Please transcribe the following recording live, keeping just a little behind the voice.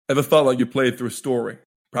Ever felt like you played through a story,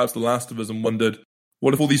 perhaps The Last of Us, and wondered,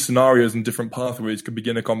 what if all these scenarios and different pathways could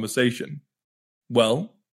begin a conversation?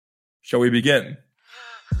 Well, shall we begin?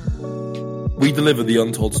 We deliver the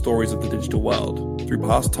untold stories of the digital world through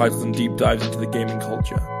past titles and deep dives into the gaming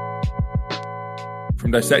culture.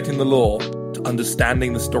 From dissecting the lore to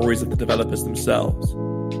understanding the stories of the developers themselves.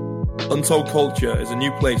 Untold Culture is a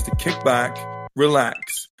new place to kick back,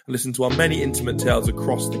 relax, and listen to our many intimate tales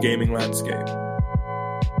across the gaming landscape.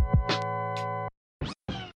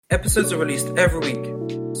 Episodes are released every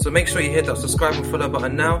week, so make sure you hit that subscribe and follow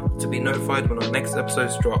button now to be notified when our next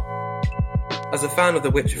episodes drop. As a fan of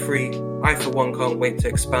The Witcher 3, I for one can't wait to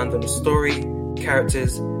expand on the story,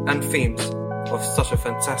 characters, and themes of such a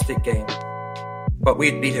fantastic game. But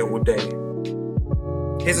we'd be here all day.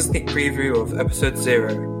 Here's a sneak preview of episode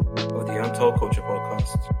 0 of the Untold Culture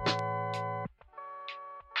podcast.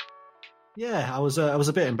 Yeah, I was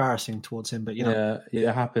a bit embarrassing towards him, but Yeah, it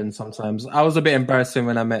happens sometimes. I was a bit embarrassing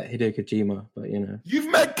when I met Hideo Kojima, but You've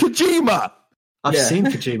met Kojima! I've seen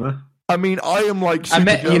Kojima. I mean, I am like super I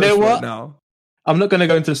met, you know jealous what? right now. I'm not going to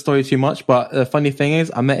go into the story too much, but the funny thing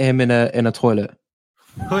is, I met him in a toilet.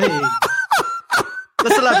 Hey.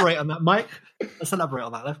 Let's elaborate on that, Mike. Let's elaborate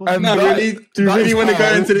on that. Do you really want to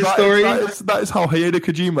go into this story? That is how Hideo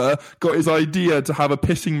Kojima got his idea to have a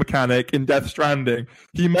pissing mechanic in Death Stranding.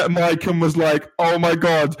 He met Mike and was like, "Oh my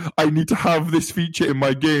god, I need to have this feature in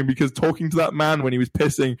my game," because talking to that man when he was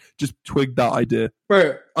pissing just twigged that idea.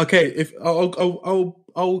 Bro, okay, if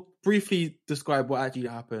I'll briefly describe what actually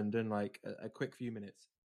happened in like a quick few minutes.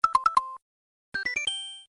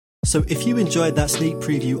 So if you enjoyed that sneak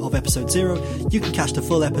preview of episode 0, you can catch the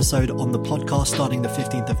full episode on the podcast starting the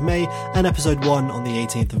 15th of May and episode 1 on the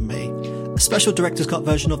 18th of May. A special director's cut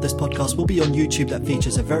version of this podcast will be on YouTube that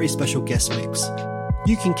features a very special guest mix.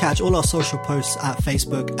 You can catch all our social posts at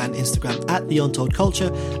Facebook and Instagram at The Untold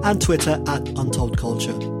Culture and Twitter at Untold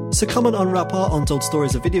Culture. So come and unwrap our untold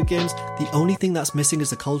stories of video games. The only thing that's missing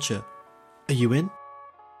is the culture. Are you in?